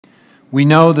We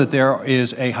know that there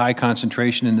is a high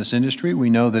concentration in this industry. We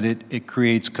know that it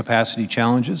creates capacity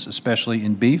challenges, especially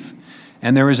in beef,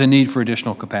 and there is a need for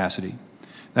additional capacity.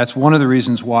 That's one of the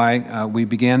reasons why we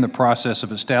began the process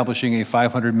of establishing a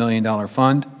 $500 million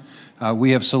fund.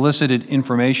 We have solicited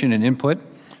information and input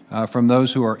from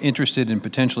those who are interested in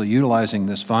potentially utilizing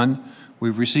this fund.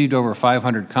 We've received over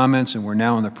 500 comments, and we're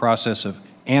now in the process of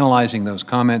analyzing those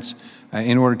comments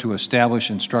in order to establish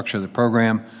and structure the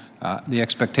program. The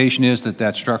expectation is that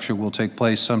that structure will take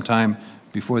place sometime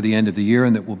before the end of the year,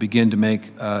 and that we'll begin to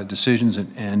make decisions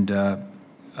and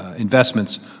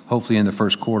investments hopefully in the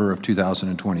first quarter of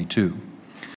 2022.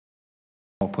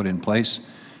 All put in place.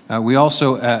 We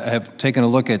also have taken a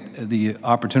look at the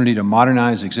opportunity to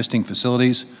modernize existing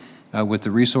facilities with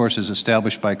the resources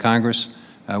established by Congress.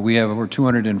 We have over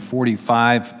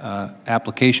 245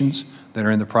 applications that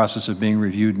are in the process of being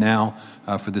reviewed now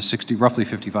for the roughly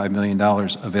 $55 million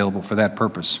available for that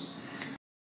purpose.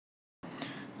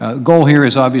 The goal here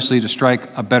is obviously to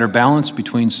strike a better balance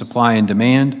between supply and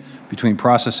demand, between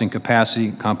processing capacity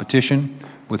and competition,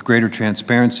 with greater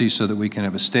transparency so that we can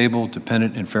have a stable,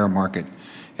 dependent, and fair market.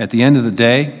 At the end of the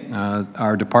day,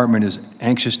 our department is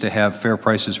anxious to have fair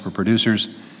prices for producers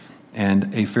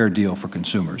and a fair deal for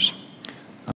consumers.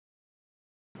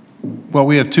 Well,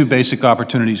 we have two basic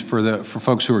opportunities for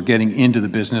folks who are getting into the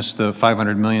business: the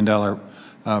 $500 million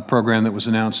program that was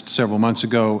announced several months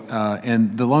ago,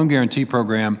 and the loan guarantee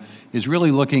program is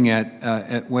really looking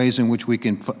at ways in which we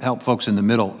can help folks in the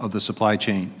middle of the supply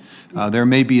chain. There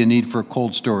may be a need for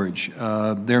cold storage.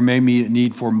 There may be a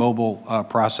need for mobile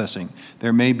processing.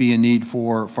 There may be a need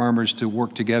for farmers to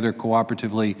work together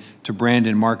cooperatively to brand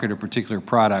and market a particular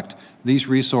product. These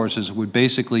resources would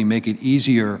basically make it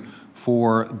easier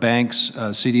for banks,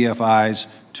 CDFIs,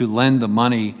 to lend the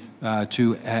money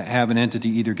to have an entity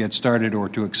either get started or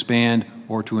to expand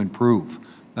or to improve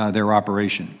their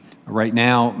operation. Right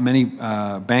now, many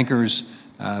bankers,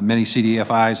 many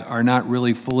CDFIs are not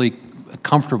really fully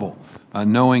comfortable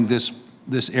knowing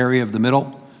this area of the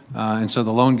middle, and so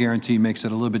the loan guarantee makes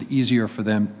it a little bit easier for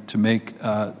them to make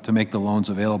the loans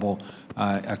available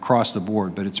across the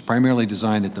board. But it's primarily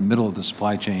designed at the middle of the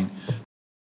supply chain.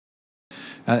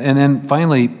 And then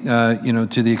finally,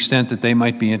 to the extent that they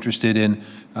might be interested in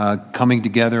coming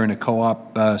together in a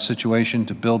co-op situation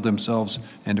to build themselves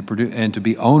and to produce and to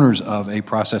be owners of a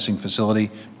processing facility,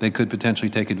 they could potentially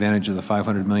take advantage of the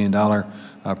 $500 million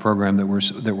program that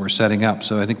we're setting up.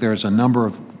 So I think there's a number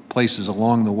of places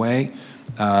along the way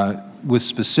with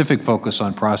specific focus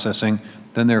on processing.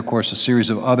 Then there are, of course, a series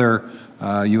of other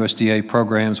USDA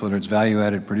programs, whether it's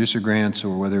value-added producer grants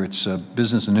or whether it's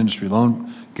business and industry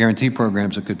loan guarantee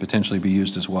programs that could potentially be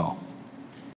used as well.